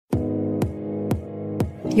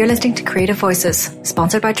You're listening to Creative Voices,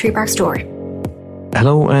 sponsored by Treebark Store.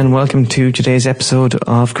 Hello and welcome to today's episode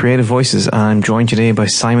of Creative Voices. I'm joined today by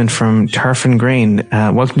Simon from Turf and Grain.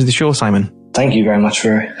 Welcome to the show, Simon. Thank you very much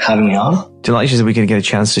for having me on. Delighted that we could get a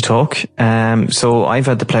chance to talk. So I've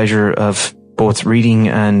had the pleasure of both reading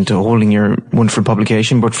and holding your wonderful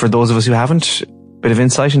publication, but for those of us who haven't, bit of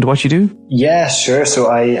insight into what you do? Yeah, sure. So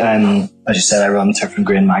I, as you said, I run Turf and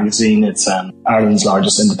Grain magazine. It's Ireland's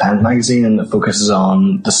largest independent magazine, and it focuses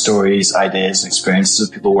on the stories, ideas, and experiences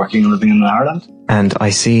of people working and living in Ireland. And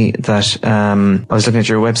I see that I was looking at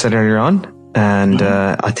your website earlier on, and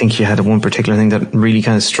I think you had one particular thing that really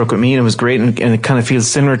kind of struck with me, and it was great, and it kind of feels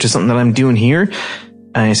similar to something that I'm doing here.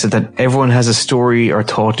 And I said that everyone has a story or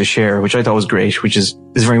thought to share, which I thought was great, which is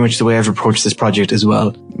very much the way I've approached this project as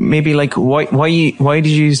well. Maybe like why did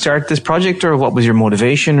you start this project, or what was your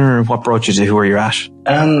motivation, or what brought you to where you're at?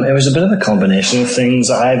 It was a bit of a combination of things.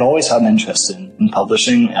 I've always had an interest in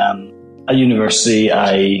publishing. At university,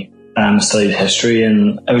 I studied history,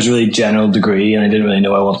 and it was a really general degree, and I didn't really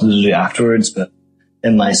know what I wanted to do afterwards. But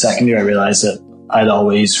in my second year, I realized that I'd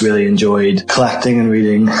always really enjoyed collecting and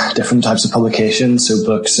reading different types of publications, so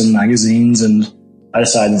books and magazines, and I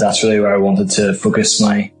decided that's really where I wanted to focus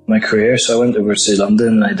my career. So I went over to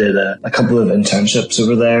London and I did a couple of internships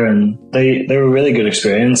over there, and they were a really good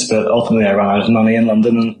experience, but ultimately I ran out of money in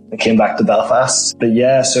London and I came back to Belfast. But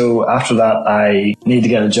yeah, so after that I needed to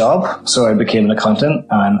get a job, so I became an accountant,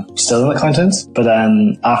 and I'm still an accountant. But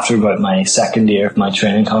after about my second year of my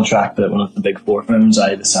training contract at one of the big four firms,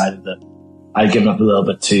 I decided that I'd given up a little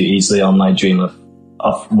bit too easily on my dream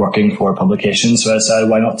of working for a publication. So I decided,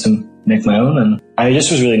 why not to make my own? And I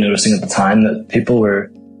just was really noticing at the time that people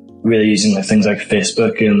were really using things like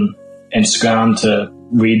Facebook and Instagram to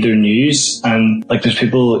read their news. And there's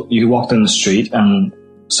people, you could walk down the street and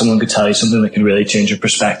someone could tell you something that could really change your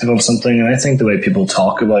perspective on something. And I think the way people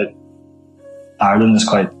talk about Ireland is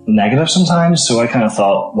quite negative sometimes, so I kind of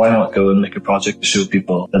thought, why not go and make a project to show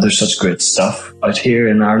people that there's such great stuff out here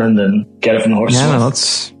in Ireland and get it from the horse's mouth.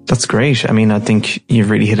 Yeah, that's great. I mean, I think you've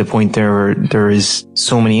really hit a point there where there is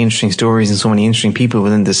so many interesting stories and so many interesting people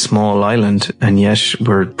within this small island, and yet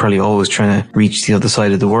we're probably always trying to reach the other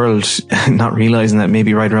side of the world, not realizing that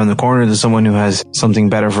maybe right around the corner there's someone who has something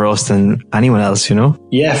better for us than anyone else, you know?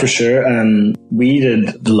 Yeah, for sure. We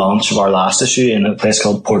did the launch of our last issue in a place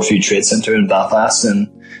called Portview Trade Centre in Belfast, and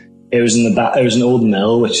it was an old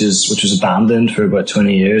mill which was abandoned for about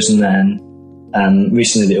 20 years, and then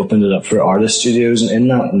recently they opened it up for artist studios, and in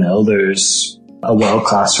that mill there's a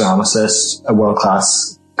world-class ceramicist, a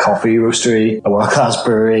world-class coffee roastery, a world-class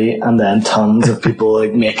brewery, and then tons of people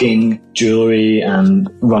making jewellery and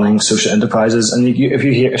running social enterprises. And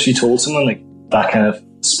if you told someone that kind of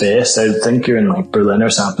space, they'd think you're in Berlin or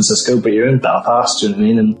San Francisco, but you're in Belfast, do you know what I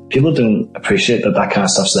mean? And people don't appreciate that kind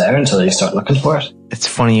of stuff's there until they start looking for it. It's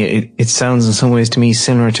funny, it sounds in some ways to me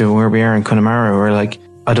similar to where we are in Connemara, where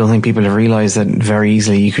I don't think people have realised that very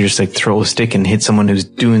easily you could just throw a stick and hit someone who's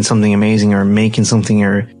doing something amazing or making something,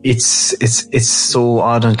 or it's so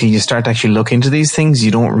odd until you start to actually look into these things,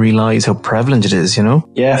 you don't realise how prevalent it is, you know?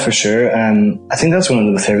 Yeah, for sure. I think that's one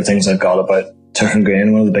of the favourite things I've got about Turf and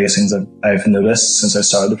Grain. One of the biggest things that I've noticed since I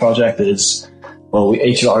started the project is,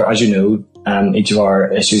 each of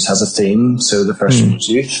our issues has a theme. So the first one was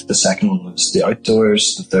youth, the second one was the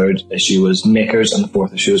outdoors, the third issue was makers, and the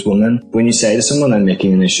fourth issue was women. When you say to someone, I'm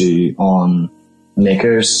making an issue on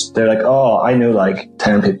makers, they're like, oh, I know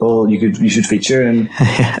 10 people you should feature. And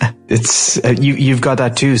it's you've got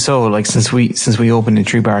that too. So since we opened in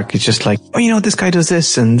Treebark, it's just this guy does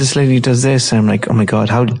this and this lady does this, and I'm like, oh my god,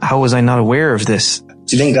 how was I not aware of this?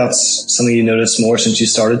 Do you think that's something you noticed more since you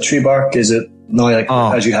started Treebark? Is it now,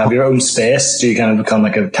 as you have your own space, do you kind of become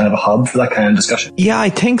a hub for that kind of discussion? Yeah, I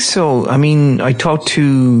think so. I mean, I talked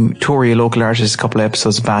to Tori, a local artist, a couple of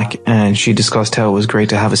episodes back, and she discussed how it was great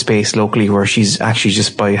to have a space locally where she's actually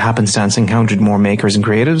just by happenstance encountered more makers and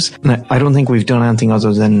creatives. And I don't think we've done anything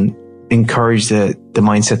other than encourage the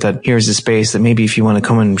mindset that here's a space that maybe if you want to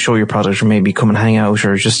come and show your product, or maybe come and hang out,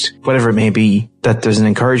 or just whatever it may be, that there's an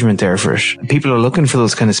encouragement there for it. People are looking for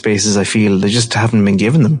those kind of spaces, I feel. They just haven't been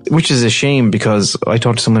given them, which is a shame, because I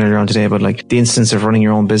talked to someone earlier on today about the instance of running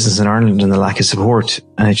your own business in Ireland and the lack of support.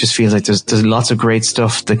 And it just feels like there's lots of great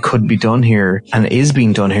stuff that could be done here and is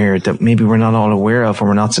being done here that maybe we're not all aware of, or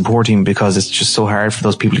we're not supporting, because it's just so hard for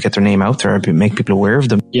those people to get their name out there and make people aware of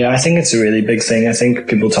them. Yeah, I think it's a really big thing. I think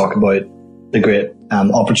people talk about the great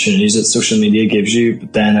opportunities that social media gives you,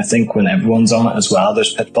 but then I think when everyone's on it as well,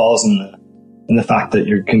 there's pitfalls in the fact that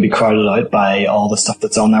you can be crowded out by all the stuff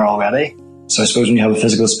that's on there already. So I suppose when you have a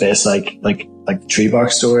physical space like the Tree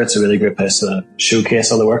Bark store, it's a really great place to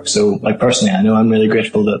showcase all the work. So like personally, I know I'm really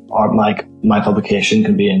grateful that my publication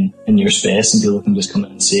can be in your space and people can just come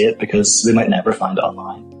in and see it, because they might never find it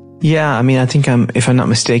online. Yeah, I mean, I think if I'm not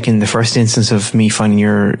mistaken, the first instance of me finding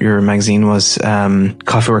your magazine was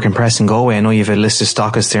Coffee Work and Press in Galway. I know you have a list of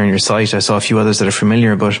stockists there on your site. I saw a few others that are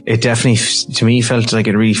familiar, but it definitely, to me, felt like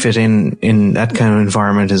it really fit in that kind of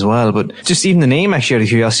environment as well. But just even the name, actually, out of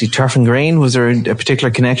curiosity, Turf and Grain, was there a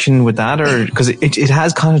particular connection with that? Or because it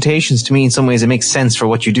has connotations to me in some ways. It makes sense for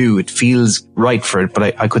what you do. It feels right for it,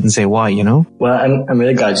 but I couldn't say why, you know? Well, I'm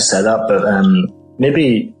really glad you said that, but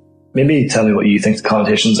maybe tell me what you think the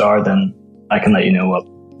connotations are, then I can let you know what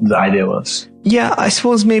the idea was. Yeah, I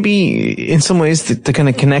suppose maybe in some ways the kind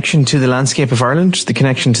of connection to the landscape of Ireland, the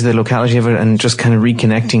connection to the locality of it, and just kind of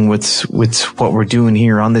reconnecting with what we're doing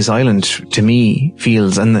here on this island, to me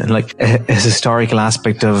feels, and like a historical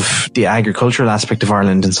aspect of the agricultural aspect of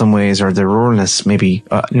Ireland in some ways, or the ruralness maybe.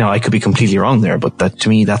 No, I could be completely wrong there, but that to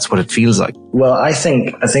me, that's what it feels like. Well, I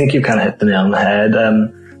think you kind of hit the nail on the head.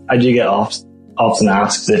 I do get often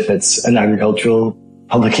asked if it's an agricultural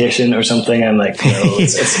publication or something. I'm like, no,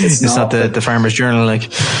 it's not the Farmer's Journal, like.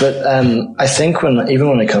 But I think when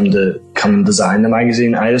I come and design the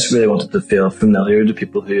magazine, I just really wanted to feel familiar to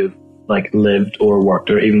people who've like lived or worked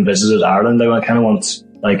or even visited Ireland. I kind of want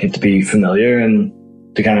like it to be familiar and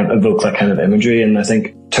to kind of evoke that kind of imagery. And I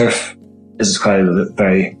think turf is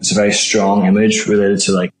it's a very strong image related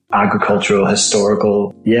to like agricultural,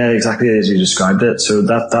 historical. Yeah, exactly as you described it. So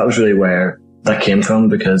that was really where that came from,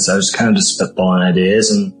 because I was kind of just spitballing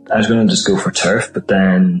ideas and I was going to just go for turf, but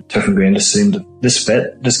then Turf and Grain just came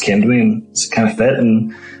to me and it's kind of fit.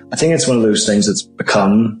 And I think it's one of those things that's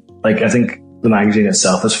become like, I think the magazine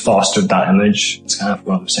itself has fostered that image. It's kind of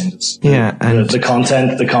one of those things. And the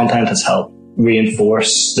content has helped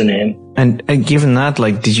reinforce the name. And given that,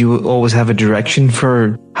 like, did you always have a direction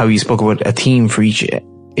for how you spoke about a theme for each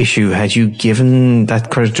issue? Had you given that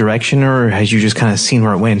kind of direction, or had you just kind of seen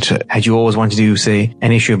where it went? Had you always wanted to do, say,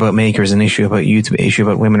 an issue about makers, an issue about youth, an issue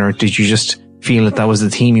about women, or did you just feel that was the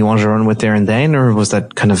theme you wanted to run with there and then, or was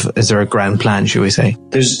that kind of, is there a grand plan, should we say?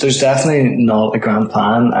 There's definitely not a grand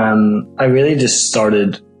plan. I really just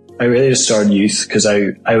started youth because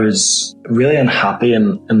I was really unhappy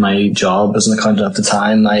in my job as an accountant at the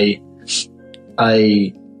time.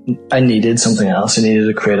 I needed something else. I needed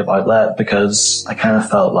a creative outlet because I kind of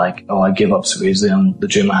felt like, I gave up so easily on the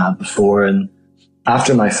dream I had before. And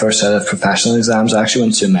after my first set of professional exams, I actually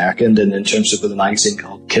went to America and did an internship with a magazine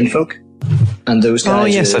called Kinfolk. And those guys... Oh,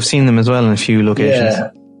 yes, I've seen them as well in a few locations. Yeah,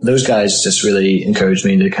 those guys just really encouraged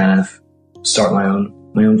me to kind of start my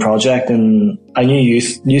own project. And I knew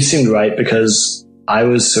youth seemed right because I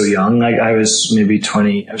was so young. Like I was maybe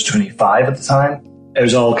 20, I was 25 at the time. It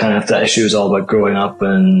was all kind of, the issue was all about growing up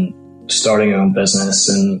and starting your own business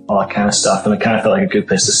and all that kind of stuff. And it kind of felt like a good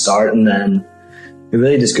place to start. And then it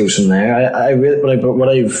really just goes from there.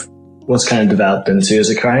 What's kind of developed into is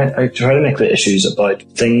I try to make the issues about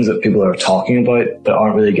things that people are talking about that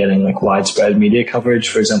aren't really getting like widespread media coverage.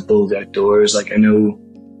 For example, the outdoors. Like I know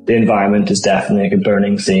the environment is definitely like a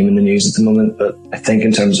burning theme in the news at the moment, but I think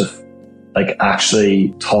in terms of like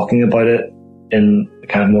actually talking about it in a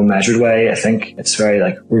kind of more measured way, I think it's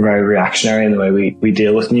we're very reactionary in the way we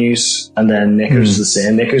deal with news. And then Makers is the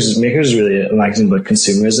same. Makers is really a magazine about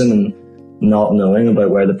consumerism and not knowing about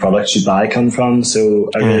where the products you buy come from. So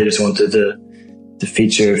I really just wanted to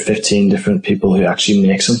feature 15 different people who actually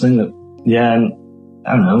make something that, and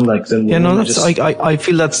I don't know, like the I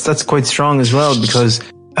feel that's quite strong as well, because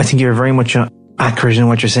I think you're very much accurate in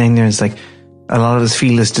what you're saying there. It's like a lot of us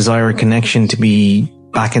feel this desire or connection to be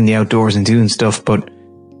back in the outdoors and doing stuff, but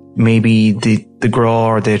maybe the draw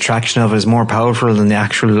or the attraction of it is more powerful than the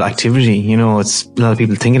actual activity. You know, it's a lot of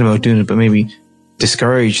people thinking about doing it, but maybe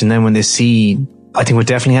discouraged. And then when they see, I think what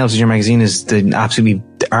definitely helps with your magazine is the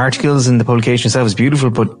articles and the publication itself is beautiful,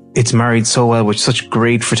 but it's married so well with such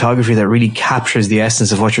great photography that really captures the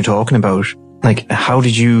essence of what you're talking about. Like, how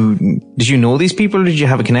did you know these people? Did you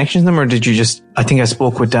have a connection to them, or did you just, I think I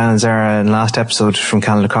spoke with Dan and Zara in the last episode from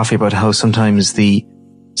Canada Coffee about how sometimes the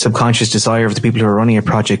subconscious desire of the people who are running a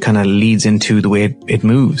project kind of leads into the way it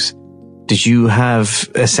moves. Did you have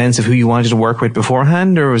a sense of who you wanted to work with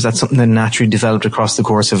beforehand, or was that something that naturally developed across the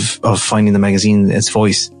course of finding the magazine its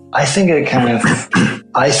voice? I think it kind of,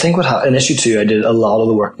 in issue 2, I did a lot of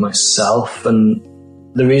the work myself. And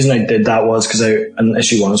the reason I did that was because in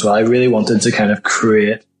issue 1 as well, I really wanted to kind of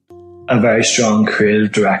create a very strong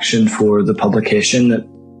creative direction for the publication that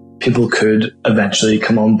people could eventually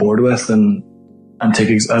come on board with and take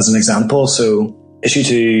as an example. So issue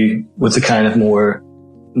 2, with the kind of more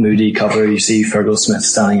moody cover. You see Fergal Smith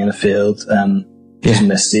standing in a field, just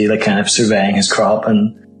misty, like kind of surveying his crop,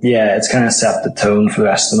 and it's kind of set the tone for the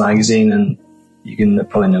rest of the magazine. And you can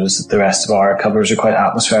probably notice that the rest of our covers are quite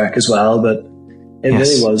atmospheric as well. But it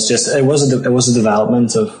really was just it was a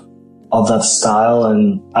development of that style.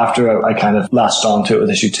 And after I kind of latched onto it with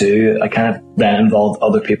issue 2, I kind of then involved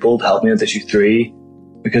other people to help me with issue 3,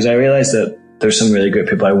 because I realized that there's some really great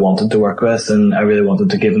people I wanted to work with, and I really wanted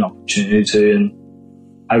to give an opportunity to, and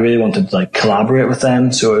I really wanted to like collaborate with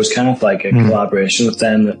them. So it was kind of like a collaboration with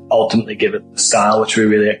them that ultimately gave it the style which we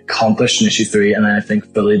really accomplished in issue 3, and then I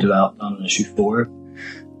think fully developed on issue 4.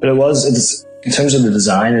 But it's in terms of the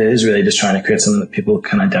design, it is really just trying to create something that people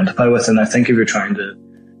can identify with. And I think if you're trying to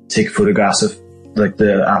take photographs of like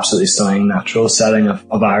the absolutely stunning natural setting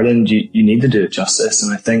of Ireland, you need to do it justice.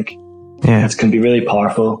 And I think it can be really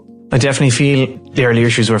powerful. I definitely feel the early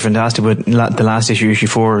issues were fantastic, but the last issue, issue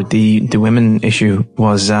 4, the women issue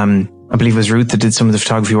was, I believe it was Ruth that did some of the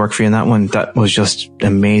photography work for you in that one. That was just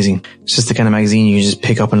amazing. It's just the kind of magazine you just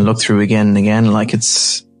pick up and look through again and again. Like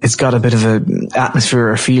it's got a bit of a atmosphere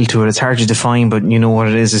or feel to it. It's hard to define, but you know what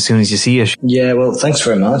it is as soon as you see it. Yeah, well, thanks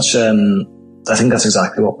very much. I think that's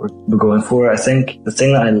exactly what we're going for. I think the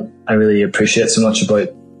thing that I really appreciate so much about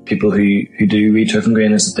people who do read Turf and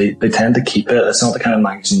Grain is that they tend to keep it. It's not the kind of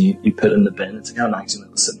magazine you put in the bin. It's the kind of magazine that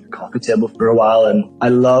will sit on your coffee table for a while, and I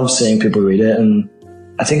love seeing people read it. And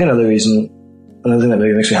I think another thing that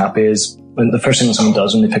really makes me happy is when the first thing that someone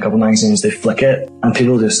does when they pick up a magazine is they flick it, and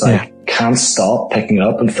people just can't stop picking it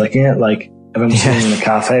up and flicking it. Like if I'm sitting in a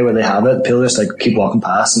cafe where they have it, people just like keep walking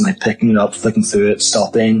past and like picking it up, flicking through it,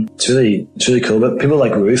 stopping. It's really cool. But people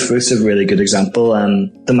like Ruth's a really good example,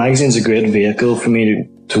 and the magazine's a great vehicle for me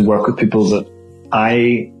to work with people that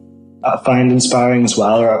I find inspiring as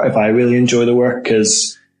well, or if I really enjoy the work,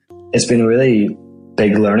 because it's been a really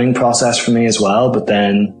big learning process for me as well. But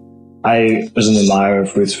then I was an admirer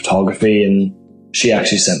of Ruth's photography, and she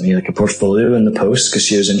actually sent me like a portfolio in the post because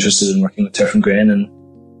she was interested in working with Turf and Grain, and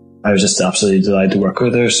I was just absolutely delighted to work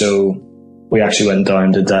with her. So we actually went down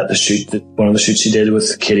and did one of the shoots she did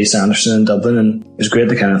with Katie Sanderson in Dublin, and it was great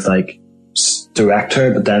to kind of like direct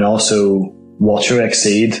her, but then also watch her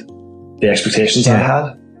exceed the expectations I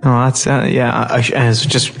had. Oh, that's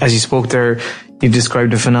just as you spoke there, you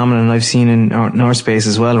described a phenomenon I've seen in our space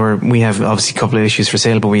as well, where we have obviously a couple of issues for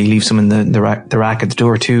sale, but we leave some in the rack at the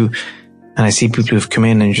door too. And I see people who've come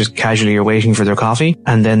in and just casually are waiting for their coffee,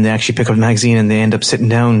 and then they actually pick up the magazine and they end up sitting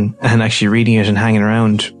down and actually reading it and hanging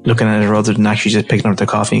around looking at it, rather than actually just picking up their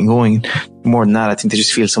coffee and going. More than that, I think they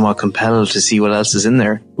just feel somewhat compelled to see what else is in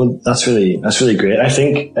there. Well, that's really great. I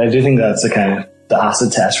do think that's the kind of the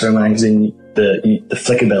acid test for a magazine, the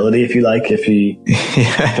flickability, if you like. If you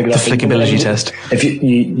pick it up, the flickability test. If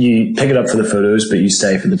you pick it up for the photos, but you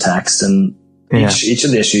stay for the text, and each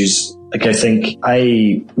of the issues. Like, I think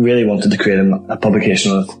I really wanted to create a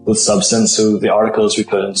publication with substance. So the articles, we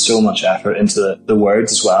put in so much effort into the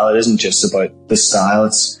words as well. It isn't just about the style.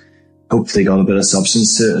 It's hopefully got a bit of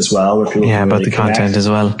substance to it as well, where people can about really the content as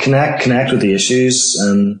well. Connect with the issues.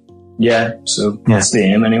 And so that's the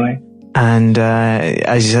aim anyway. And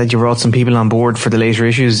as you said, you brought some people on board for the later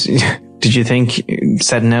issues. Did you think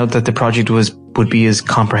setting out that the project would be as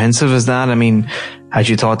comprehensive as that? I mean, had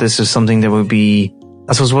you thought this was something that would be,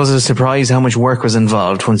 I suppose, was it a surprise how much work was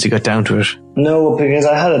involved once you got down to it? No, because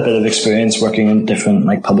I had a bit of experience working in different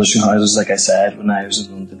like publishing houses, like I said, when I was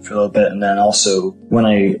in London for a little bit, and then also when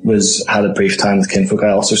I had a brief time with Kinfolk, I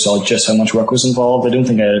also saw just how much work was involved. I don't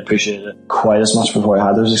think I appreciated it quite as much before I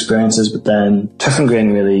had those experiences, but then Turf and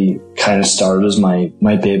Grain really kind of started as my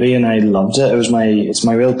baby, and I loved it. It's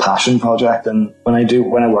my real passion project, and when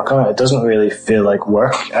I work on it, it doesn't really feel like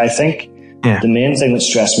work. I think the main thing that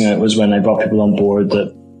stressed me out was when I brought people on board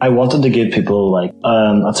that I wanted to give people like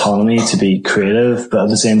autonomy to be creative, but at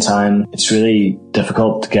the same time, it's really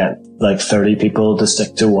difficult to get like 30 people to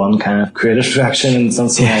stick to one kind of creative direction, and it's not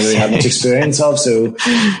something I really had much experience of. So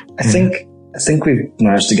I think we've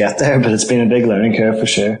managed to get there, but it's been a big learning curve for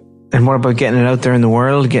sure. And what about getting it out there in the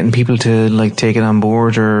world, getting people to like take it on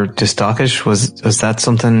board or to stock it? Was that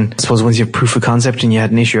something, I suppose once you have proof of concept and you had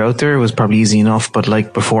an issue out there, it was probably easy enough, but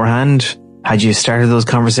like beforehand, had you started those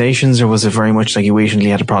conversations, or was it very much like you waited until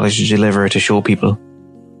you had a product to deliver to show people?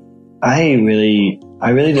 I really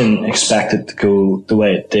didn't expect it to go the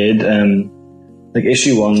way it did. Like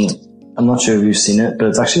issue 1, I'm not sure if you've seen it, but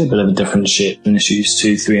it's actually a bit of a different shape than issues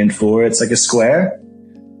 2, 3 and 4. It's like a square.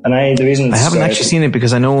 And I haven't actually seen it,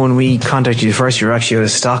 because I know when we contacted you first, you're actually out of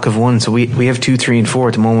stock of one. So we have 2, 3 and 4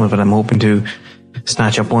 at the moment, but I'm hoping to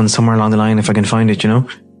snatch up one somewhere along the line if I can find it,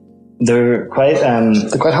 They're quite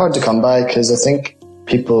hard to come by, because I think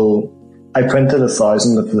people I printed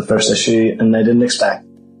 1,000 for the first issue, and I didn't expect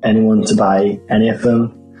anyone to buy any of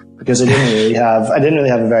them because I didn't really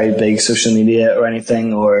have a very big social media or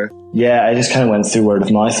anything. Or I just kind of went through word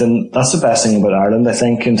of mouth, and that's the best thing about Ireland, I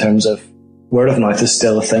think, in terms of word of mouth is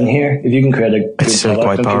still a thing here. If you can create a good product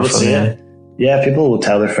quite and powerful, people see it, people will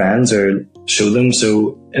tell their friends or show them.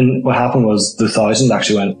 So, and what happened was the 1,000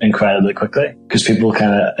 actually went incredibly quickly because people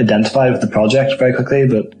kind of identified with the project very quickly.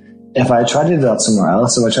 But if I tried to do that somewhere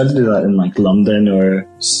else, if I tried to do that in like London or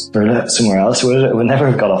somewhere else, it would never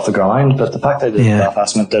have got off the ground. But the fact that I did it in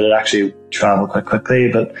Belfast meant that it actually travelled quite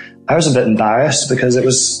quickly. But I was a bit embarrassed because it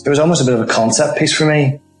was almost a bit of a concept piece for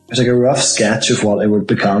me. It was like a rough sketch of what it would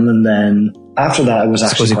become, and then after that, it was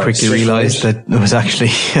actually. I suppose you quickly realised that it was actually.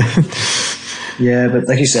 Yeah, but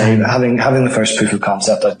like you say, having the first proof of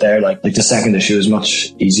concept out there, like the second issue is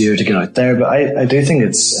much easier to get out there. But I do think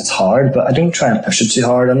it's hard, but I don't try and push it too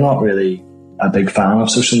hard. I'm not really a big fan of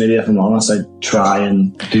social media, if I'm honest. I try.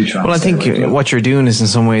 Well, I think what you're doing is in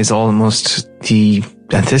some ways almost the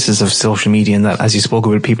antithesis of social media, in that, as you spoke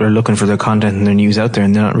about, people are looking for their content and their news out there,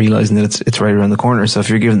 and they're not realising that it's right around the corner. So if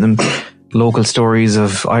you're giving them local stories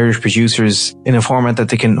of Irish producers in a format that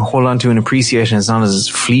they can hold on to and appreciate, and it's not as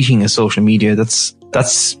fleeting as social media, that's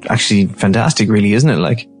actually fantastic, really, isn't it?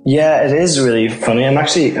 Like, yeah, it is really funny.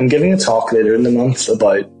 I'm giving a talk later in the month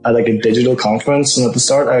about like a digital conference, and at the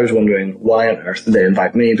start I was wondering why on earth did they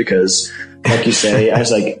invite me, because like you say, I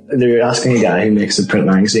was like, they were asking a guy who makes a print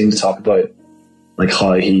magazine to talk about like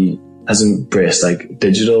how he has embraced like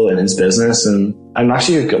digital in his business. And what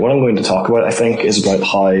I'm going to talk about, I think, is about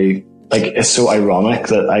how like it's so ironic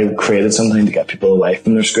that I created something to get people away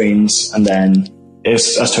from their screens, and then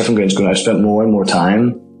as Turf and Grain's grown, I've spent more and more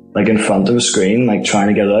time like in front of a screen, like trying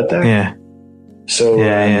to get it out there. Yeah. So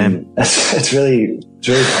it's really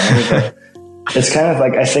funny, but it's kind of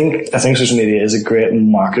like I think social media is a great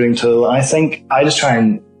marketing tool. I think I just try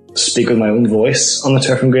and speak with my own voice on the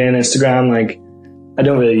Turf and Grain Instagram. Like, I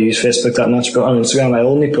don't really use Facebook that much, but on Instagram, I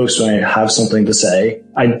only post when I have something to say.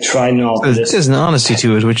 I try not to. There's an honesty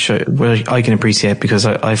to it, which I can appreciate, because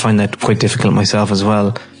I find that quite difficult myself as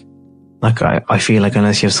well. Like, I feel like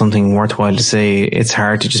unless you have something worthwhile to say, it's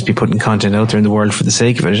hard to just be putting content out there in the world for the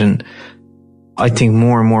sake of it. And I think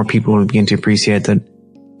more and more people will begin to appreciate that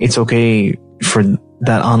it's okay for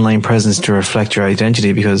that online presence to reflect your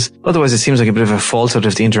identity, because otherwise it seems like a bit of a falsehood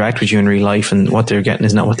if they interact with you in real life and what they're getting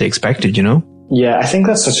is not what they expected, you know? Yeah, I think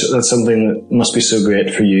that's something that must be so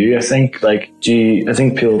great for you. I think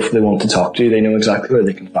people, if they want to talk to you, they know exactly where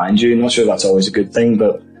they can find you. I'm not sure that's always a good thing,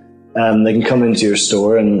 but they can come into your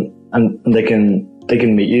store and they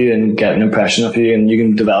can meet you and get an impression of you, and you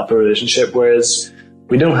can develop a relationship. Whereas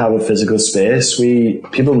we don't have a physical space.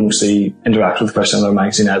 People mostly interact with the person in our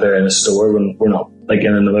magazine either in a store when we're not like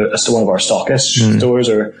in one of our stockist stores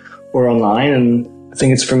or online. And I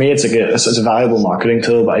think it's a valuable marketing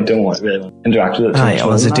tool, but I don't really want to interact with it too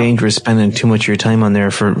much. It's dangerous spending too much of your time on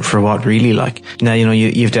there for what really, like. Now, you know,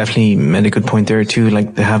 you've definitely made a good point there too,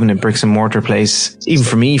 like having a bricks and mortar place. Even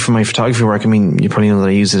for me, for my photography work, I mean, you probably know that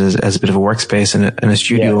I use it as a bit of a workspace and a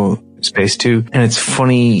studio space too. And it's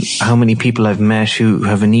funny how many people I've met who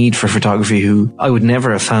have a need for photography who I would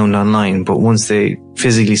never have found online, but once they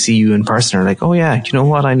physically see you in person are like, oh yeah, do you know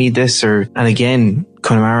what? I need this. And again,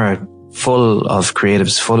 Connemara, full of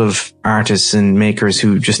creatives, full of artists and makers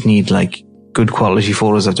who just need like good quality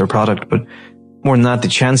photos of their product. But more than that, the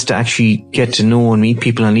chance to actually get to know and meet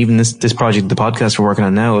people, and even this project, the podcast we're working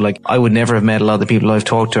on now, like I would never have met a lot of the people I've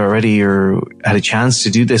talked to already or had a chance to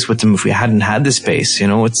do this with them if we hadn't had the space. You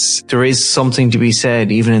know, there is something to be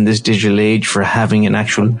said, even in this digital age, for having an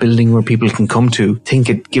actual building where people can come to. I think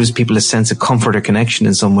it gives people a sense of comfort or connection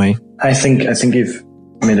in some way. I think you've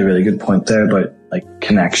made a really good point there about like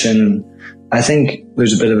connection. I think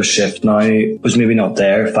there's a bit of a shift now. It was maybe not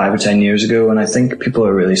there 5 or 10 years ago, and I think people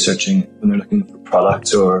are really searching when they're looking for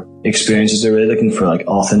products or experiences. They're really looking for like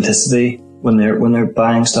authenticity when they're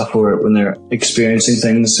buying stuff or when they're experiencing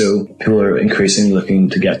things. So people are increasingly looking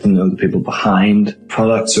to get to know the people behind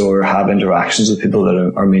products or have interactions with people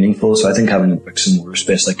that are meaningful. So I think having a bricks and mortar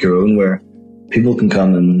space like your own, where people can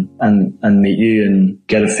come and meet you and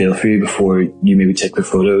get a feel for you before you maybe take their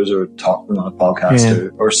photos or talk to them on a podcast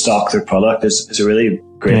or stock their product is a really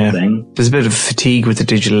great thing. There's a bit of fatigue with the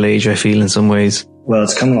digital age, I feel, in some ways. Well,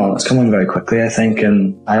 it's come on very quickly, I think,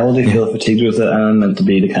 and I already feel fatigued with it, and I'm meant to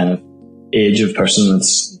be the kind of age of person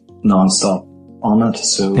that's non-stop on it.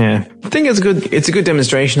 So yeah, I think it's a good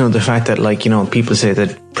demonstration of the fact that, like, you know, people say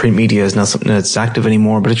that print media is not something that's active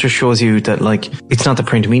anymore, but it just shows you that, like, it's not that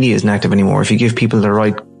print media isn't active anymore. If you give people the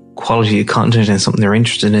right quality of content and something they're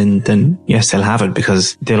interested in, then yes, they'll have it,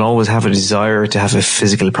 because they'll always have a desire to have a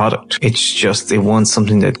physical product. It's just they want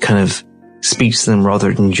something that kind of speaks to them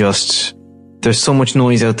rather than just... There's so much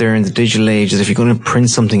noise out there in the digital age that if you're going to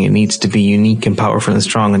print something, it needs to be unique and powerful and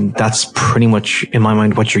strong. And that's pretty much, in my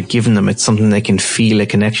mind, what you're giving them. It's something they can feel a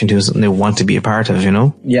connection to, something they want to be a part of, you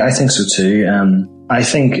know? Yeah, I think so too. I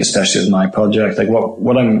think, especially with my project, like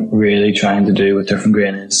what I'm really trying to do with Different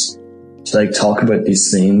Grain is to like talk about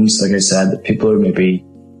these themes, like I said, that people are maybe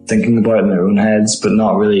thinking about in their own heads, but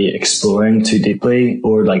not really exploring too deeply,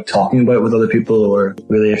 or like talking about with other people, or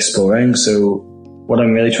really exploring. So what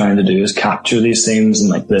I'm really trying to do is capture these themes in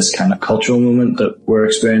like this kind of cultural moment that we're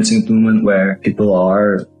experiencing at the moment, where people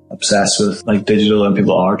are obsessed with like digital and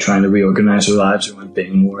people are trying to reorganize their lives around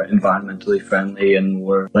being more environmentally friendly and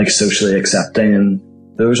more like socially accepting. And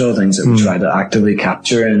those are the things that we try to actively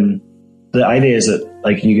capture. And the idea is that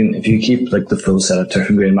like you can, if you keep like the full set of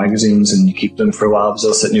Different Grain magazines and you keep them for a while because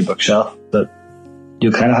they'll sit in your bookshelf, that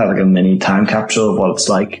you'll kind of have like a mini time capsule of what it's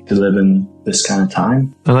like to live in this kind of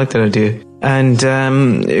time. I like that idea. And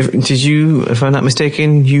did you, if I'm not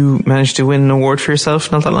mistaken, you managed to win an award for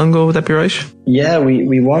yourself not that long ago? Would that be right? Yeah,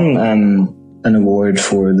 we won an award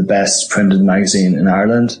for the best printed magazine in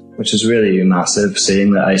Ireland, which is really massive,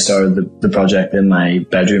 seeing that I started the project in my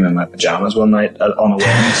bedroom in my pajamas one night on a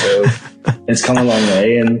whim. So it's come a long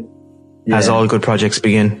way. And yeah. As all good projects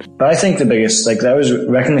begin. But I think the biggest, like, that was,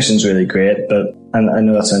 recognition's really great, but, and I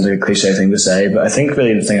know that sounds like a cliche thing to say, but I think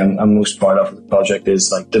really the thing I'm most proud of with the project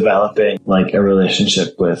is like developing like a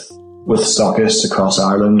relationship with stockists across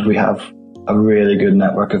Ireland. We have a really good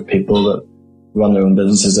network of people that run their own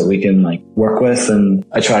businesses that we can like work with, and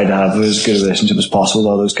I try to have as good a relationship as possible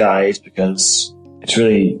with all those guys, because it's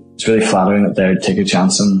really flattering that they'd take a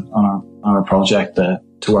chance on our project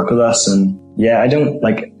to work with us. And yeah, I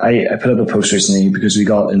put up a post recently because we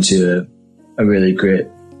got into a really great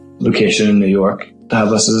location in New York to have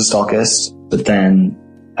us as a stockist. But then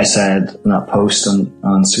I said in that post on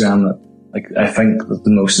Instagram that like I think that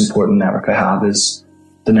the most important network I have is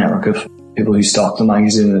the network of people who stock the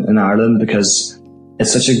magazine in Ireland, because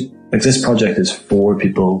it's such this project is for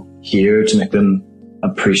people here to make them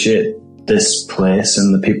appreciate this place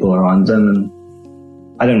and the people around them.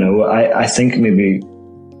 And I don't know, I think maybe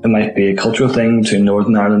it might be a cultural thing between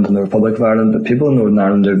Northern Ireland and the Republic of Ireland, but people in Northern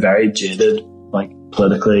Ireland are very jaded, like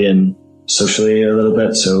politically and socially a little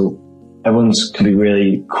bit. So everyone's can be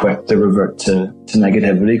really quick to revert to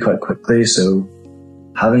negativity quite quickly. So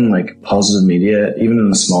having like positive media, even in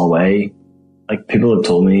a small way, like people have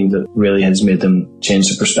told me that really has made them change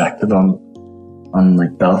their perspective on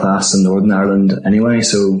like Belfast and Northern Ireland anyway.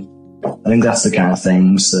 So I think that's the kind of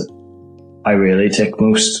things that I really take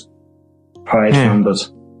most pride from. But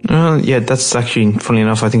yeah, that's actually funny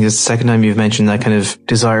enough. I think it's the second time you've mentioned that kind of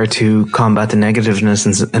desire to combat the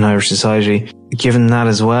negativeness in Irish society. Given that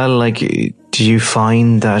as well, like, do you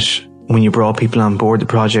find that when you brought people on board the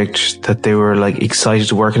project that they were like excited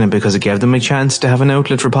to work in it because it gave them a chance to have an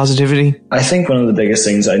outlet for positivity? I think one of the biggest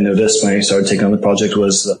things I noticed when I started taking on the project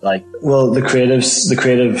was that like, well, the creative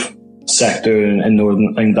sector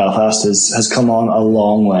in Belfast has come on a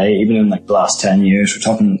long way, even in like the last 10 years. We're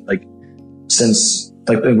talking like since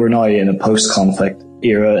like we're now in a post-conflict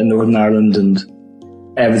era in Northern Ireland, and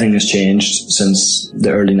everything has changed since the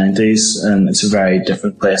early 90s, and it's a very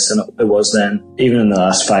different place than it was then. Even in the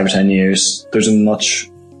last 5 or 10 years, there's a much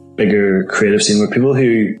bigger creative scene where people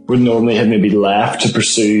who would normally have maybe left to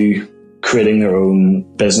pursue creating their own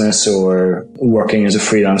business or working as a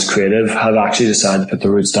freelance creative have actually decided to put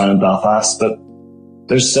their roots down in Belfast. But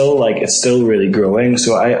there's still like, it's still really growing.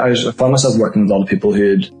 So I found myself working with a lot of people who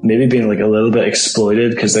had maybe been like a little bit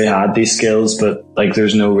exploited because they had these skills, but like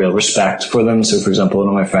there's no real respect for them. So for example, one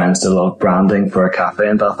of my friends did a lot of branding for a cafe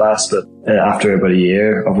in Belfast, but after about a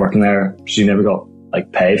year of working there, she never got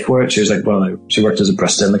like paid for it. She was like she worked as a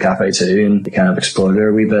barista in the cafe too, and they kind of exploited her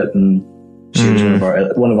a wee bit. And she was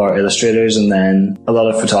one of our illustrators, and then a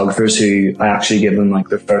lot of photographers who I actually give them like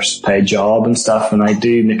their first paid job and stuff. And I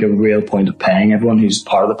do make a real point of paying everyone who's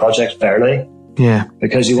part of the project fairly. Yeah.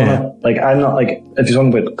 Because you want to, like, I'm not like, if you're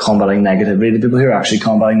talking about combating negativity, the people who are actually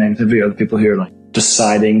combating negativity are the people who are like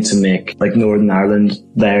deciding to make like Northern Ireland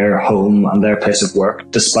their home and their place of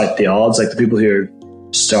work despite the odds. Like the people who are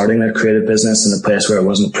starting their creative business in a place where it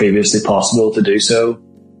wasn't previously possible to do so.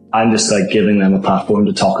 I'm just like giving them a platform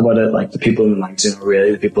to talk about it. Like the people in the magazine are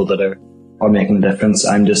really the people that are making the difference.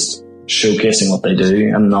 I'm just showcasing what they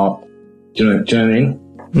do. I'm not, do you know what I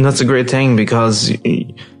mean? And that's a great thing, because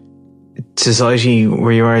society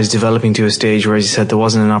where you are is developing to a stage where, as you said, there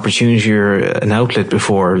wasn't an opportunity or an outlet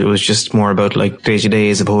before. It was just more about like day to day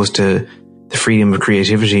as opposed to the freedom of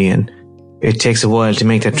creativity, and it takes a while to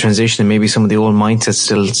make that transition, and maybe some of the old mindsets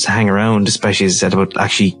still hang around, especially as I said about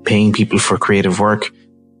actually paying people for creative work.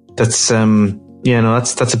 That's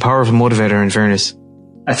that's a powerful motivator, in fairness.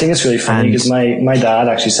 I think it's really funny because my dad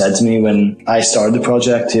actually said to me when I started the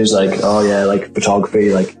project, he was like, oh yeah, like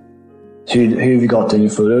photography, like who have you got doing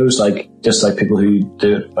your photos? Like just like people who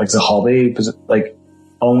do it like as a hobby, because like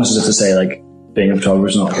almost as if to say like being a photographer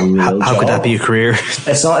is not a real job. How could that be a career?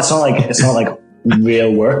 It's not like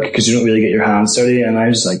real work because you don't really get your hands dirty. And I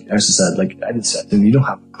just said you don't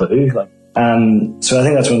have a clue. Like, so I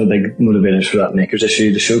think that's one of the big motivators for that makers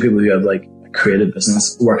issue, to show people who have like a creative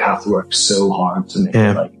business have to work so hard to make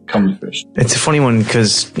it like come to fruition. It's a funny one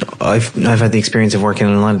because I've had the experience of working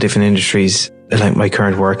in a lot of different industries, like my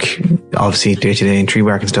current work, obviously day to day in tree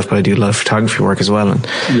bark and stuff, but I do a lot of photography work as well.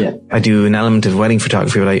 And I do an element of wedding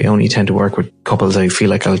photography, but I only tend to work with couples I feel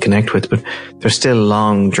like I'll connect with, but they're still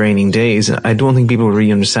long, draining days. I don't think people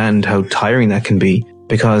really understand how tiring that can be,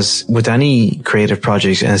 because with any creative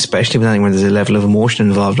project, and especially with anything where there's a level of emotion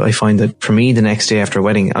involved, I find that for me, the next day after a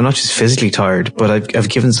wedding, I'm not just physically tired, but I've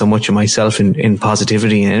given so much of myself in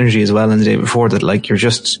positivity and energy as well in the day before, that like you're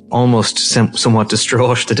just almost somewhat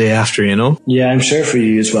distraught the day after, you know? Yeah, I'm sure for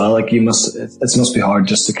you as well. Like it must be hard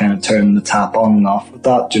just to kind of turn the tap on and off with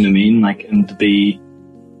that. Do you know what I mean? Like, and to be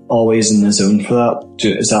always in the zone for that.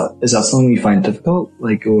 Is that something you find difficult?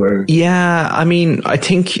 Like, or? Yeah, I mean, I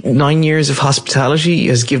think 9 years of hospitality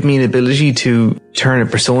has given me an ability to turn a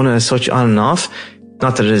persona as such on and off.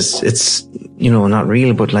 Not that it's not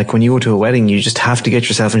real, but like when you go to a wedding, you just have to get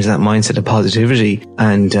yourself into that mindset of positivity.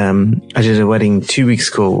 And I did a wedding 2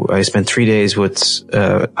 weeks ago. I spent 3 days with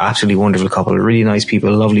absolutely wonderful couple, really nice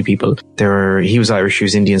people, lovely people. He was Irish, she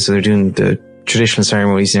was Indian, so they're doing the traditional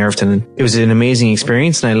ceremonies in Everton. And it was an amazing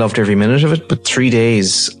experience and I loved every minute of it. But 3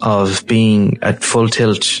 days of being at full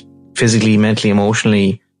tilt, physically, mentally,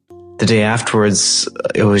 emotionally, the day afterwards,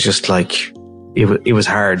 it was just like, it was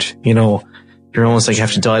hard, you know. You're almost like you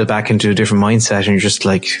have to dial back into a different mindset, and you're just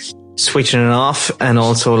like switching it off. And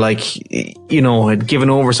also like, you know, I'd given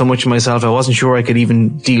over so much of myself, I wasn't sure I could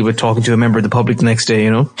even deal with talking to a member of the public the next day,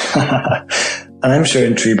 you know. And I'm sure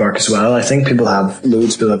in tree bark as well, I think loads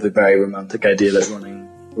of people have the very romantic idea that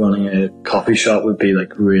running a coffee shop would be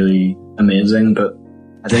like really amazing, but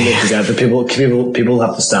I think they forget that people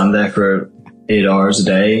have to stand there for 8 hours a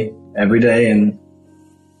day, every day, and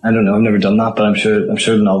I don't know, I've never done that, but I'm sure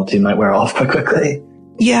the novelty might wear off quite quickly.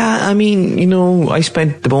 Yeah, I mean, you know, I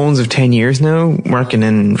spent the bones of 10 years now working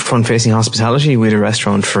in front-facing hospitality. We had a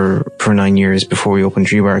restaurant for 9 years before we opened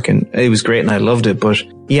Tree Bark, and it was great and I loved it. But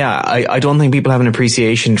yeah, I don't think people have an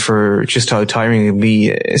appreciation for just how tiring it can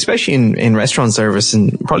be, especially in restaurant service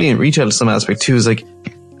and probably in retail to some aspect too. Is like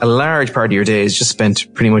a large part of your day is just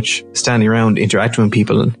spent pretty much standing around interacting with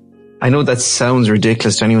people. And I know that sounds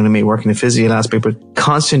ridiculous to anyone who may work in the physical aspect, but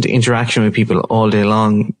constant interaction with people all day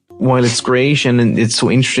long, while it's great and it's so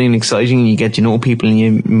interesting and exciting and you get to know people and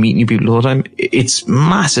you meet new people all the time, it's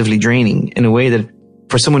massively draining in a way that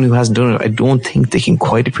for someone who hasn't done it, I don't think they can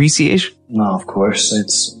quite appreciate. No, of course.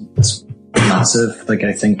 It's massive. Like,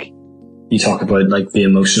 I think you talk about like the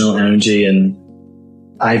emotional energy, and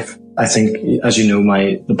I think, as you know,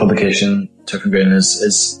 the publication Turf Green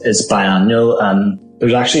is biannual, and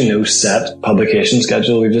there's actually no set publication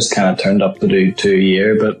schedule. We've just kind of turned up to do 2 a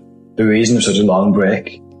year, but the reason there's such a long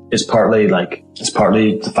break is partly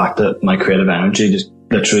the fact that my creative energy just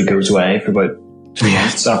literally goes away for about 2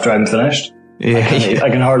 months after I'm finished. Yeah.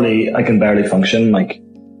 I can barely function like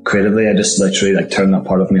creatively. I just literally like turn that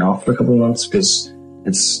part of me off for a couple of months because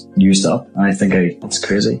it's used up, and I think it's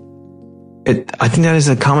crazy. I think that is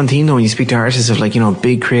a common theme though when you speak to artists of like, you know,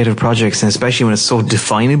 big creative projects, and especially when it's so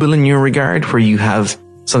definable in your regard, where you have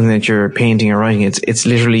something that you're painting or writing. It's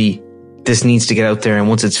literally, this needs to get out there, and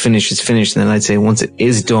once it's finished, it's finished. And then I'd say once it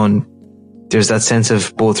is done, there's that sense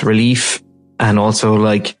of both relief and also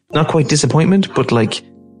like not quite disappointment, but like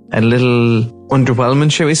a little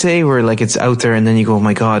underwhelming, shall we say, where like it's out there and then you go, oh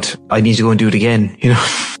my God, I need to go and do it again, you know?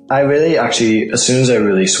 I really actually, as soon as I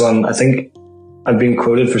release one, I think I've been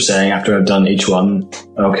quoted for saying after I've done each one,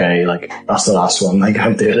 okay, like that's the last one, like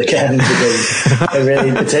I'll do it again,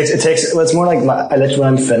 because it takes, well, it's more like when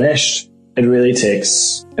I'm finished, it really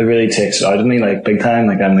takes it out of me like big time.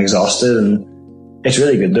 Like I'm exhausted, and it's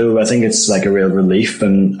really good though. I think it's like a real relief,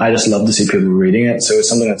 and I just love to see people reading it. So it's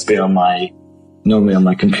something that's been normally on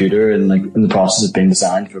my computer and like in the process of being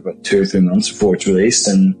designed for about 2 or 3 months before it's released,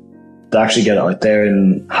 and to actually get it out there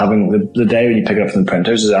and having the day when you pick it up from the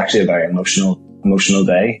printers is actually a very emotional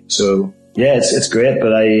day. So yeah, it's great,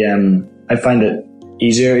 but I find it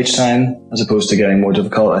easier each time as opposed to getting more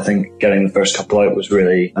difficult. I think getting the first couple out was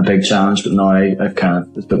really a big challenge, but now I've kind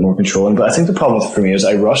of, it's a bit more controlling. But I think the problem for me is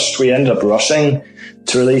we ended up rushing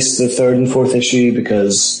to release the third and fourth issue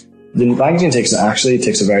because the magazine takes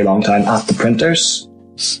a very long time at the printers.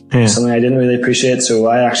 Yeah. Something I didn't really appreciate. So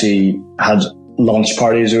I actually had launch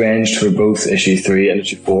parties arranged for both issue 3 and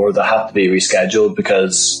issue 4 that had to be rescheduled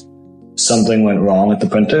because something went wrong at the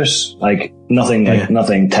printers.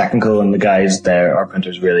 Nothing technical, and the guys there, our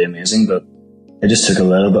printers, really amazing, but it just took a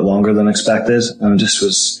little bit longer than expected. And it just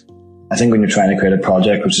was, I think when you're trying to create a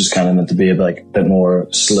project which is kind of meant to be a bit more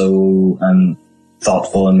slow and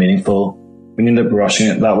thoughtful and meaningful, when you end up rushing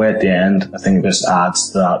it that way at the end, I think it just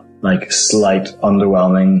adds to that slight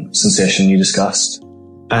underwhelming sensation you discussed.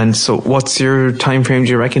 And so what's your time frame,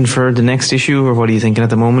 do you reckon, for the next issue, or what are you thinking at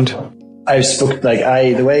the moment?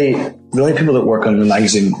 The only people that work on the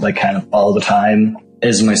magazine kind of all the time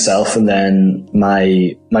is myself, and then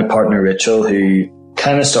my partner Rachel, who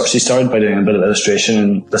kind of she started by doing a bit of illustration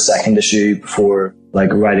in the second issue before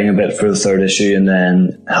writing a bit for the third issue, and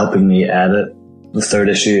then helping me edit the third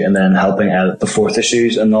issue, and then helping edit the fourth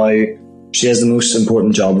issues. And now she has the most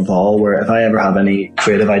important job of all, where if I ever have any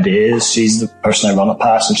creative ideas, she's the person I run it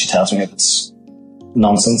past, and she tells me if it's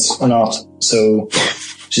nonsense or not. So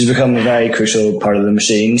she's become a very crucial part of the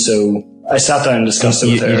machine. So I sat down and discussed it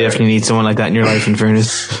with her. You definitely need someone like that in your life, in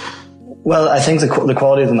fairness. Well, I think the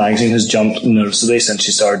quality of the magazine has jumped noticeably since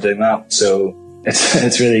she started doing that. So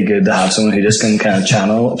it's really good to have someone who just can kind of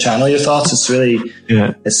channel your thoughts. It's really,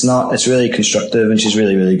 it's really constructive, and she's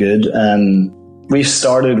really, really good. We've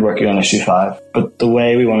started working on issue 5, but the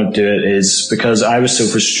way we want to do it is because I was so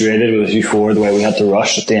frustrated with issue 4, the way we had to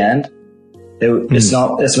rush at the end.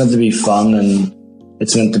 It's meant to be fun, and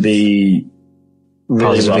it's meant to be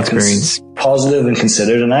really positive and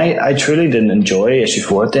considered. And I truly didn't enjoy issue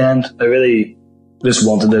 4 at the end. I really just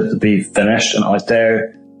wanted it to be finished and out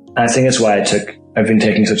there. And I think that's why I've been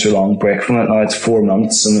taking such a long break from it. Now it's 4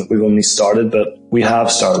 months and we've only started, but we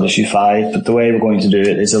have started issue 5. But the way we're going to do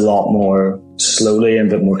it is a lot more slowly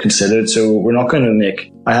and a bit more considered. So we're not going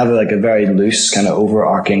to I have a very loose kind of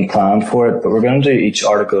overarching plan for it, but we're going to do each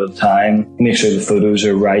article at a time, make sure the photos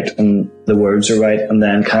are right and the words are right, and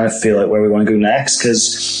then kind of feel out where we want to go next.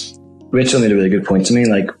 Because Rachel made a really good point to me.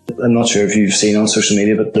 I'm not sure if you've seen on social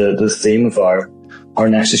media, but the theme of our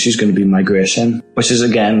next issue is going to be migration, which is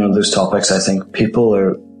again one of those topics I think people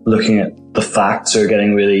are looking at the facts or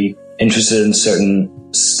getting really interested in certain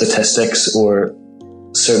statistics or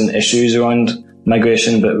certain issues around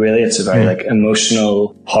migration, but really it's a very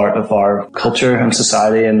emotional part of our culture and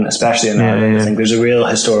society, and especially in Ireland. I think there's a real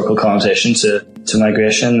historical connotation to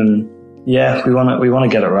migration, and we want to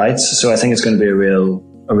get it right. So I think it's going to be a real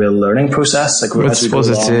learning process. I suppose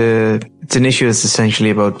it's an issue that's essentially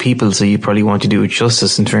about people, so you probably want to do it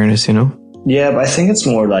justice, in fairness, Yeah, but I think it's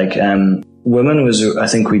more women I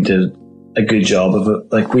think we did a good job of it.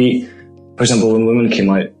 For example, when women came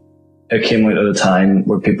out, it came out at a time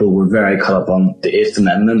where people were very caught up on the 8th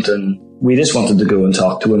Amendment, and we just wanted to go and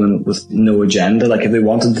talk to women with no agenda. If they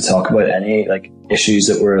wanted to talk about any issues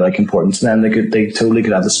that were important to them, they totally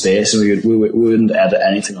could have the space, and we wouldn't edit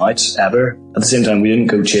anything out ever. At the same time, we didn't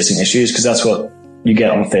go chasing issues, because that's what you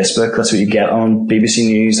get on Facebook, that's what you get on BBC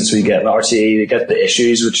News, that's what you get on RTE. You get the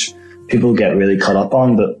issues which people get really caught up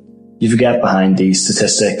on, but you forget behind these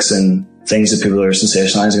statistics and things that people are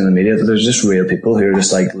sensationalizing in the media, that there's just real people who are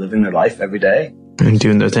just living their life every day and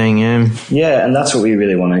doing their thing. Yeah, and that's what we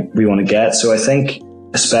really want to get. So I think,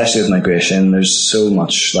 especially with migration, there's so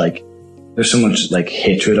much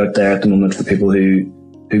hatred out there at the moment for people who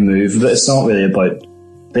move. But it's not really about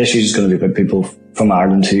the issue. Is going to be about people from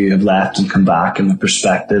Ireland who have left and come back, and the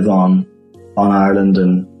perspective on Ireland,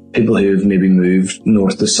 and people who have maybe moved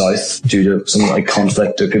north to south due to some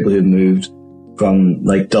conflict, or people who have moved from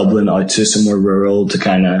Dublin out to somewhere rural to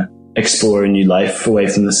kind of explore a new life away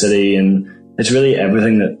from the city. And it's really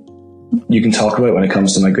everything that you can talk about when it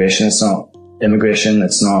comes to migration. It's not immigration.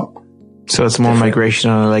 It's not. So it's more migration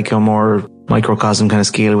on a more microcosm kind of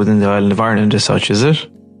scale within the island of Ireland as such, is it?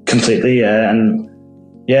 Completely, yeah. And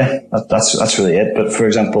yeah, that's really it. But for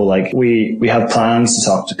example, we have plans to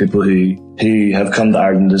talk to people who have come to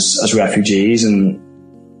Ireland as refugees, and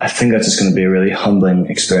I think that's just going to be a really humbling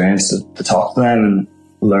experience to talk to them and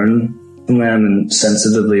learn from them and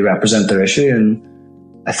sensitively represent their issue. And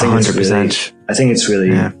I think 100%. I think it's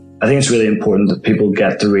really important that people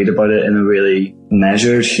get to read about it in a really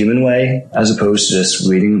measured, human way, as opposed to just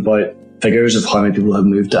reading about figures of how many people have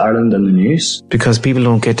moved to Ireland in the news. Because people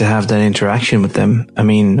don't get to have that interaction with them. I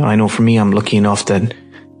mean, I know for me, I'm lucky enough that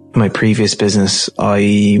my previous business,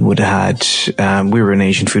 I would have had, we were an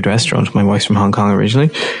Asian food restaurant. My wife's from Hong Kong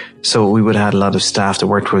originally. So we would have had a lot of staff that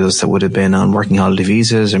worked with us that would have been on working holiday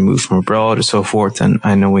visas or moved from abroad or so forth. And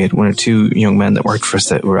I know we had one or two young men that worked for us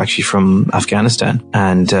that were actually from Afghanistan,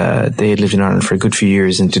 and they had lived in Ireland for a good few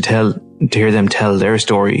years. And to hear them tell their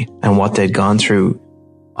story and what they'd gone through,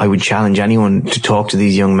 I would challenge anyone to talk to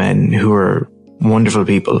these young men who are wonderful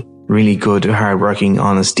people, really good, hardworking,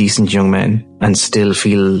 honest, decent young men, and still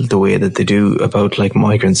feel the way that they do about like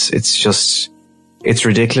migrants. It's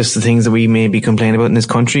ridiculous the things that we may be complaining about in this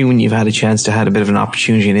country when you've had a chance to have a bit of an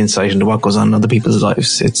opportunity and insight into what goes on in other people's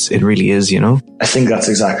lives. It really is, you know. I think that's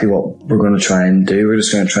exactly what we're going to try and do. We're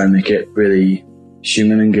just going to try and make it really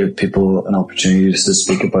human and give people an opportunity just to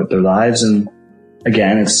speak about their lives. And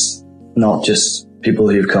again, it's not just people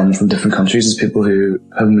who have come from different countries, it's people who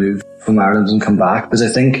have moved from Ireland and come back, because I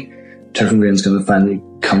think Turf and Green is going to finally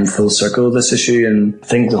come full circle with this issue. And I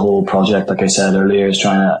think the whole project, like I said earlier, is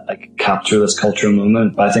trying to like capture this cultural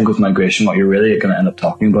moment. But I think with migration, what you're really going to end up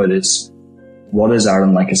talking about is what is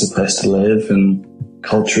Ireland like as a place to live, and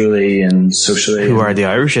culturally and socially. Who are the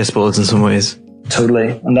Irish, I suppose, in some ways. Totally.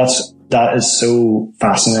 And that is so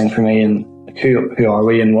fascinating for me. And like, who are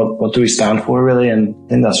we, and what do we stand for, really? And I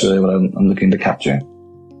think that's really what I'm looking to capture.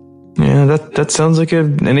 Yeah, that sounds like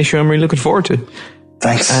an issue I'm really looking forward to.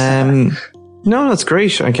 Thanks. No, that's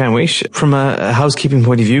great. I can't wait. From a housekeeping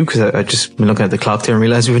point of view, because I just been looking at the clock there and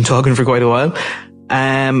realised we've been talking for quite a while.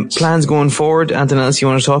 Plans going forward? Anything else you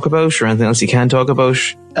want to talk about, or anything else you can talk about?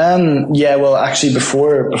 Yeah, well, actually,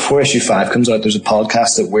 before issue 5 comes out, there's a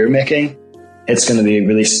podcast that we're making. It's going to be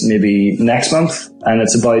released maybe next month, and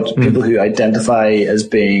it's about people who identify as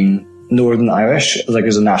being Northern Irish, like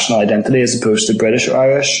as a national identity, as opposed to British or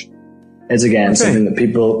Irish. It's again something that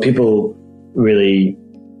people really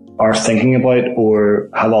are thinking about, or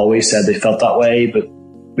have always said they felt that way, but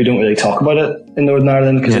we don't really talk about it in Northern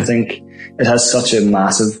Ireland, because I think it has such a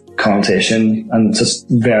massive connotation and such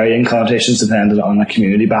varying connotations depending on the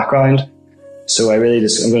community background. So I'm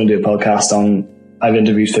going to do a podcast on, I've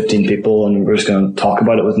interviewed 15 people and we're just going to talk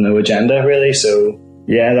about it with no agenda, really. So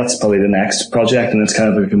yeah, that's probably the next project, and it's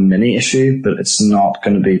kind of like a mini issue, but it's not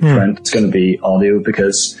going to be print, it's going to be audio,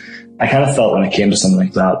 because I kind of felt when it came to something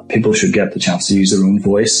like that, people should get the chance to use their own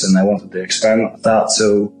voice, and I wanted to experiment with that.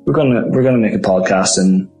 So we're going to make a podcast,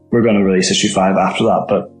 and we're going to release issue 5 after that,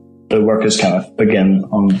 but the work has kind of begun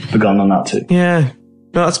on that too. Yeah.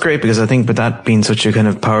 No, that's great, because I think with that being such a kind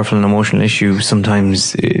of powerful and emotional issue,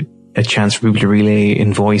 sometimes a chance for people to relay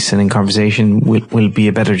in voice and in conversation will be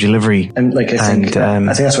a better delivery. And like, I think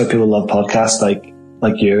that's why people love podcasts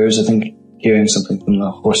like yours. I think hearing something from the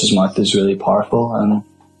horse's mouth is really powerful. And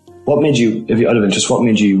what made you, if you out of interest, what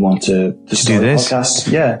made you want to start do this? A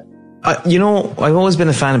podcast? Yeah. I've always been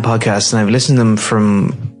a fan of podcasts, and I've listened to them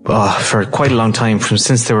for quite a long time,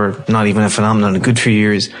 since they were not even a phenomenon, a good few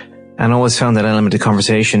years. And I always found that element of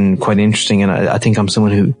conversation quite interesting. And I think I'm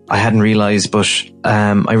someone who I hadn't realized, but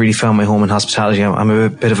I really found my home in hospitality. I'm a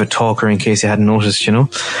bit of a talker, in case you hadn't noticed, you know.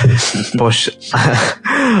 But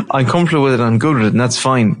I'm comfortable with it, I'm good with it, and that's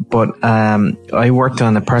fine. But I worked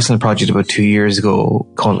on a personal project about 2 years ago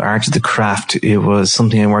called Art of the Craft. It was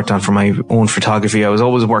something I worked on for my own photography. I was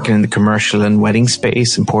always working in the commercial and wedding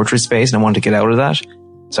space and portrait space, and I wanted to get out of that.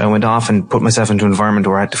 So I went off and put myself into an environment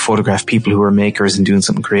where I had to photograph people who were makers and doing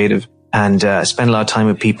something creative, and spend a lot of time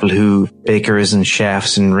with people who, bakers and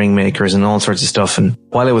chefs and ring makers and all sorts of stuff. And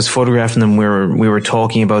while I was photographing them, we were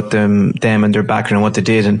talking about them and their background and what they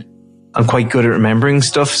did. And I'm quite good at remembering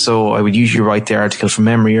stuff, so I would usually write the article from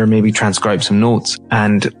memory or maybe transcribe some notes.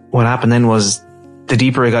 And what happened then was, the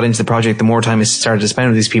deeper I got into the project, the more time I started to spend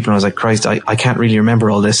with these people. And I was like, Christ, I can't really remember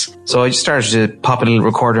all this. So I just started to pop a little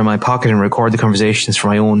recorder in my pocket and record the conversations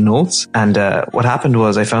from my own notes. And what happened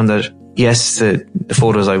was, I found that, yes, the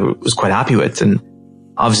photos I was quite happy with, and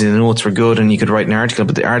obviously the notes were good, and you could write an article,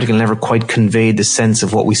 but the article never quite conveyed the sense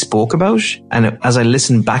of what we spoke about. And as I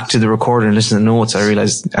listened back to the recorder and listened to the notes, I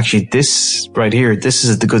realized, actually, this right here, this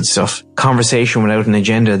is the good stuff. Conversation without an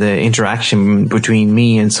agenda, the interaction between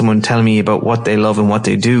me and someone telling me about what they love and what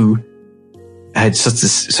they do, had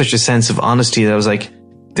such a sense of honesty that I was like,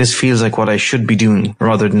 this feels like what I should be doing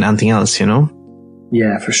rather than anything else, you know?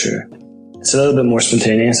 Yeah, for sure. It's a little bit more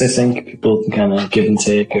spontaneous, I think. People can kind of give and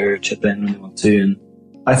take or chip in when they want to, and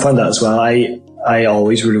I find that as well. I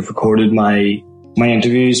always would have recorded my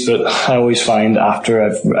interviews, but I always find after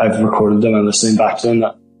I've recorded them and listening back to them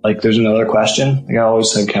that, like, there's another question. Like, I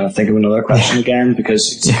always kind of think of another question again,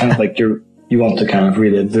 because it's kind of like you want to kind of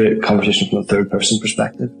relive the conversation from a third person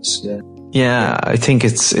perspective. Yeah, I think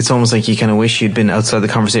it's almost like you kind of wish you'd been outside the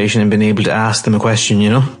conversation and been able to ask them a question, you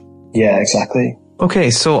know? Yeah, exactly.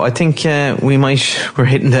 Okay, so I think we're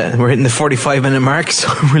hitting the 45-minute mark, so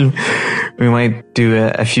we might do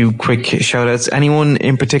a few quick shout outs. Anyone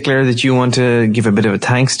in particular that you want to give a bit of a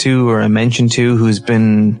thanks to or a mention to who's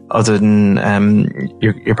been, other than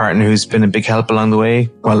your partner, who's been a big help along the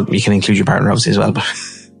way? Well, you can include your partner obviously as well, but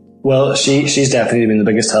well, she's definitely been the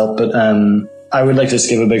biggest help, but I would like to just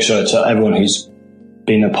give a big shout out to everyone who's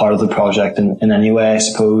been a part of the project in any way. I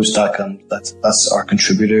suppose that's our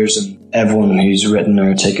contributors, and everyone who's written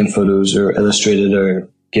or taken photos or illustrated or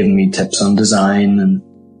given me tips on design, and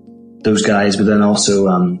those guys. But then also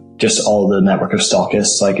just all the network of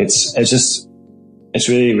stockists. Like it's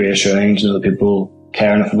really reassuring to know that people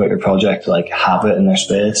care enough about your project to like have it in their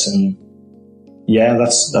space. And yeah,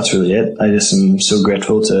 that's really it. I just am so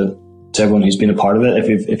grateful to everyone who's been a part of it.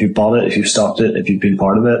 If you've bought it, if you've stocked it, if you've been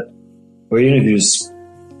part of it, or even if you just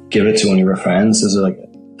give it to one of your friends, is it like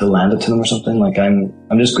to lend it to them or something? Like I'm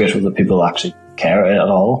just grateful that people actually care at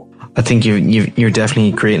all. I think you're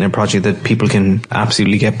definitely creating a project that people can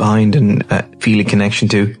absolutely get behind and feel a connection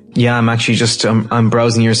to. Yeah, I'm actually I'm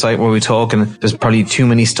browsing your site while we talk, and there's probably too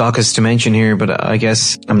many stockists to mention here, but I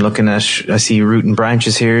guess I'm looking at, I see Root and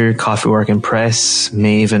Branches here, Coffee Work and Press,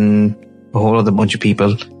 Maven, a whole other bunch of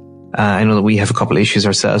people. I know that we have a couple of issues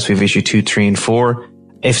ourselves. We have issue 2, 3 and 4.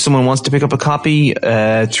 If someone wants to pick up a copy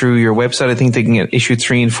through your website, I think they can get issue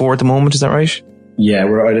 3 and 4 at the moment. Is that right? Yeah,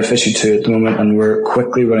 we're out of issue 2 at the moment, and we're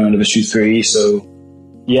quickly running out of issue 3. So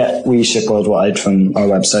yeah, we ship worldwide from our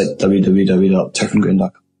website,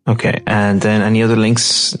 www.turfandgreen.com. Okay, and then any other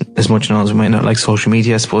links, as much as we might not like social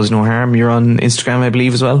media, I suppose no harm. You're on Instagram, I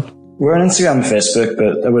believe, as well? We're on Instagram and Facebook,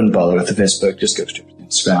 but I wouldn't bother with the Facebook. Just go straight to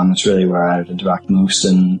Instagram. It's really where I would interact most.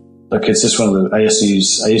 And look, it's just one of the, I just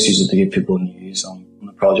use it to give people news on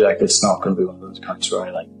the project. It's not going to be one of those accounts where I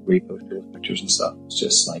like repost those pictures and stuff. It's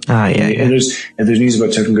just like, if there's news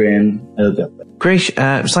about Turf and Green, it'll be up there. Great.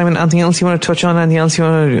 Simon, anything else you want to touch on? Anything else you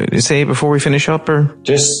want to say before we finish up? Or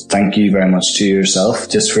just thank you very much to yourself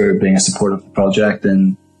just for being a supporter of the project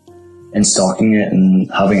and stalking it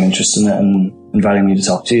and having interest in it and inviting me to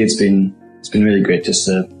talk to you. It's been really great just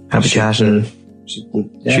to have a chat and shoot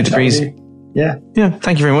the breeze. Yeah.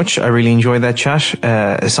 Thank you very much. I really enjoyed that chat.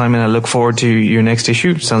 Simon, I look forward to your next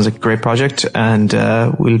issue. Sounds like a great project, and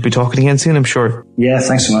we'll be talking again soon, I'm sure. Yeah,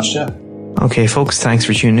 thanks so much, Jeff. Okay, folks, thanks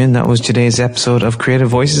for tuning in. That was today's episode of Creative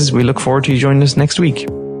Voices. We look forward to you joining us next week.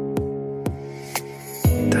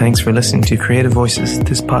 Thanks for listening to Creative Voices.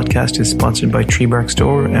 This podcast is sponsored by Treebark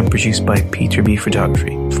Store and produced by P3B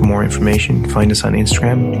Photography. For more information, find us on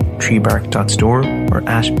Instagram, treebark.store, or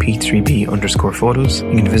at P3B_photos.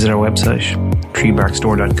 You can visit our website,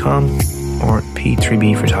 treebarkstore.com or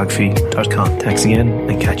p3bphotography.com. Thanks again,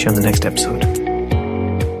 and catch you on the next episode.